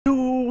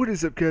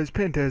is up, guys?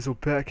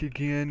 Pandazle back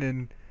again,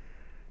 and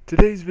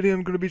today's video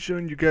I'm going to be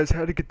showing you guys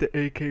how to get the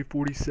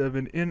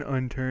AK47 in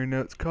Unturned.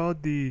 Now it's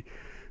called the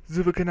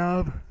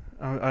Zubeknakov.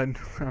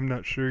 I'm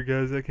not sure,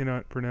 guys. I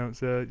cannot pronounce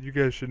that. You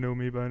guys should know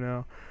me by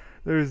now.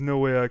 There is no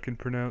way I can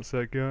pronounce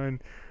that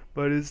gun,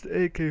 but it's the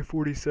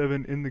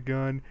AK47 in the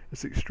gun.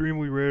 It's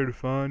extremely rare to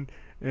find,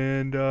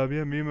 and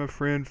yeah, me and my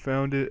friend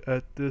found it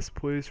at this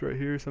place right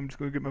here. So I'm just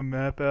going to get my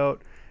map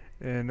out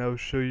and I'll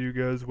show you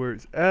guys where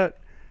it's at.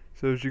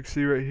 So as you can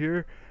see right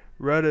here,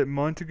 right at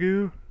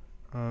Montague,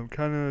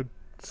 kind of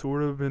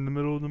sort of in the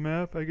middle of the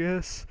map, I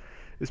guess.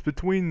 It's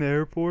between the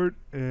airport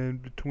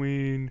and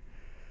between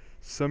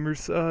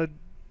Summerside,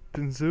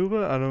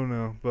 Peninsula, I don't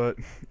know, but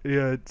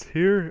yeah, it's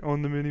here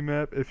on the mini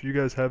map if you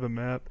guys have a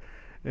map.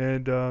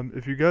 And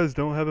if you guys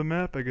don't have a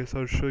map, I guess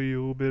I'll show you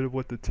a little bit of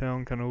what the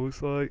town kind of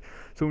looks like.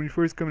 So when you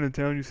first come into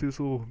town, you see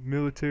this little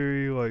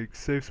military like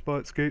safe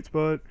spot, skate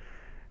spot.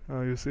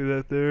 You'll see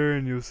that there,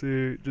 and you'll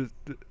see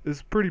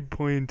it's a pretty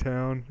plain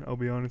town, I'll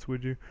be honest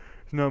with you.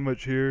 There's not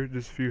much here,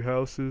 just a few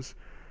houses.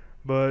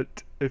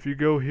 But if you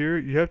go here,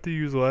 you have to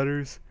use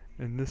ladders,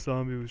 and this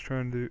zombie was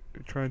trying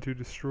to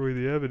destroy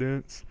the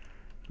evidence.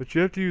 But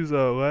you have to use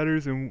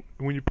ladders, and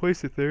when you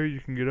place it there,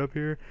 you can get up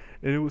here,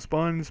 and it will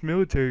spawn in this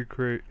military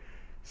crate.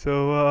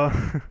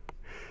 So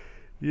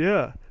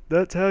yeah,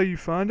 that's how you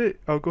find it.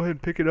 I'll go ahead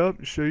and pick it up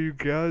and show you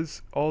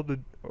guys a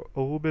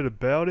little bit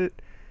about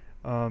it.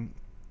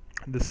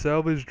 The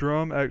savage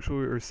drum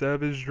actually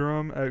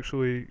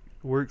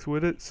works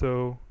with it,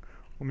 so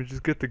let me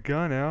just get the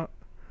gun out.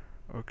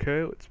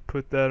 Okay, let's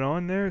put that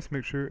on there. Let's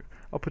make sure.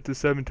 I'll put the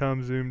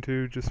 7x zoom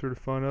too, just for the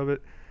fun of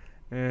it.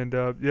 And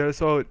yeah,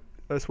 that's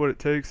what it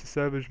takes, the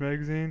savage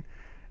magazine.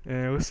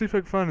 And let's see if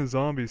I can find a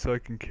zombie so I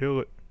can kill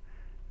it.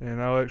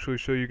 And I'll actually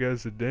show you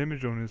guys the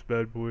damage on this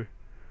bad boy.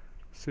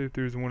 Let's see if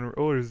there's one.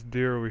 Oh, there's a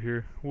deer over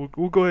here. We'll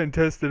go ahead and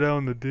test it out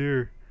on the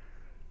deer.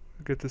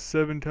 Got the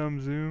 7x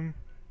zoom.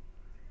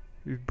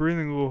 He's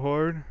breathing a little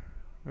hard.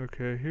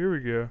 Okay, here we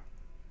go.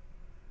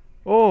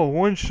 Oh,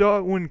 one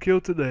shot, one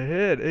kill to the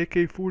head.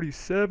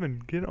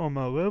 AK47. Get on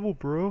my level,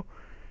 bro.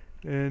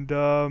 And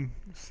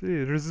let's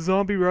see. There's a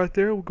zombie right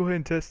there. We'll go ahead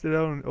and test it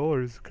out on. Oh,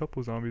 there's a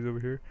couple zombies over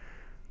here.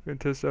 We're gonna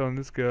test it out on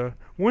this guy.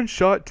 One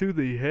shot to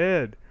the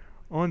head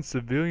on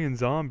civilian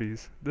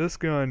zombies. This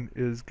gun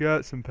is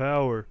got some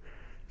power.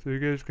 So you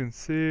guys can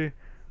see.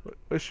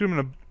 Let's shoot him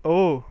in a.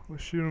 Oh,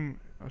 let's shoot him.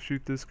 I'll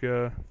shoot this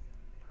guy.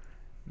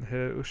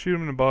 Head. We'll shoot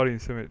him in the body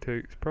and see what it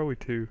takes. Probably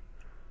 2.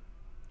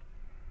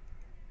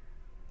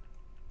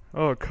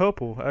 Oh, a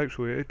couple,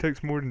 actually. It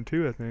takes more than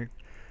 2, I think.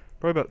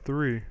 Probably about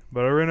 3.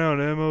 But I ran out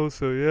of ammo,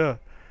 so yeah.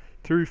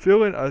 To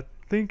refill it, I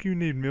think you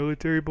need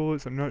military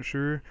bullets. I'm not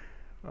sure.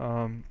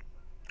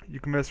 You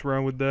can mess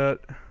around with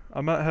that.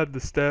 I might have the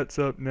stats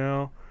up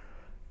now,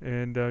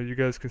 and you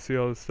guys can see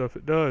all the stuff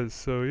it does.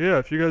 So yeah,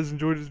 if you guys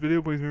enjoyed this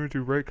video, please remember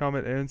to rate,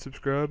 comment, and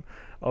subscribe.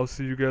 I'll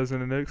see you guys in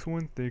the next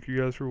one. Thank you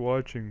guys for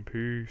watching.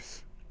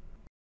 Peace.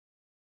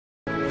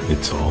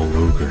 It's all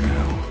over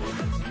now.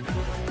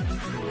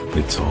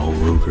 It's all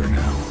over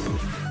now.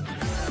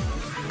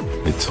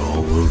 It's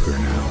all over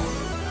now.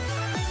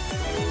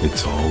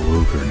 It's all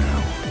over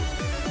now.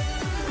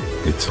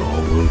 It's all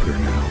over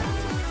now.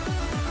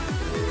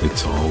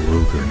 It's all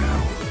over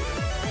now.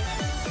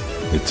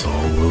 It's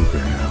all over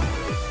now.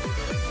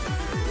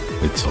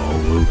 It's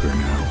all over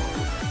now.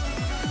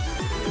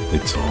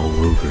 It's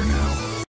all over now.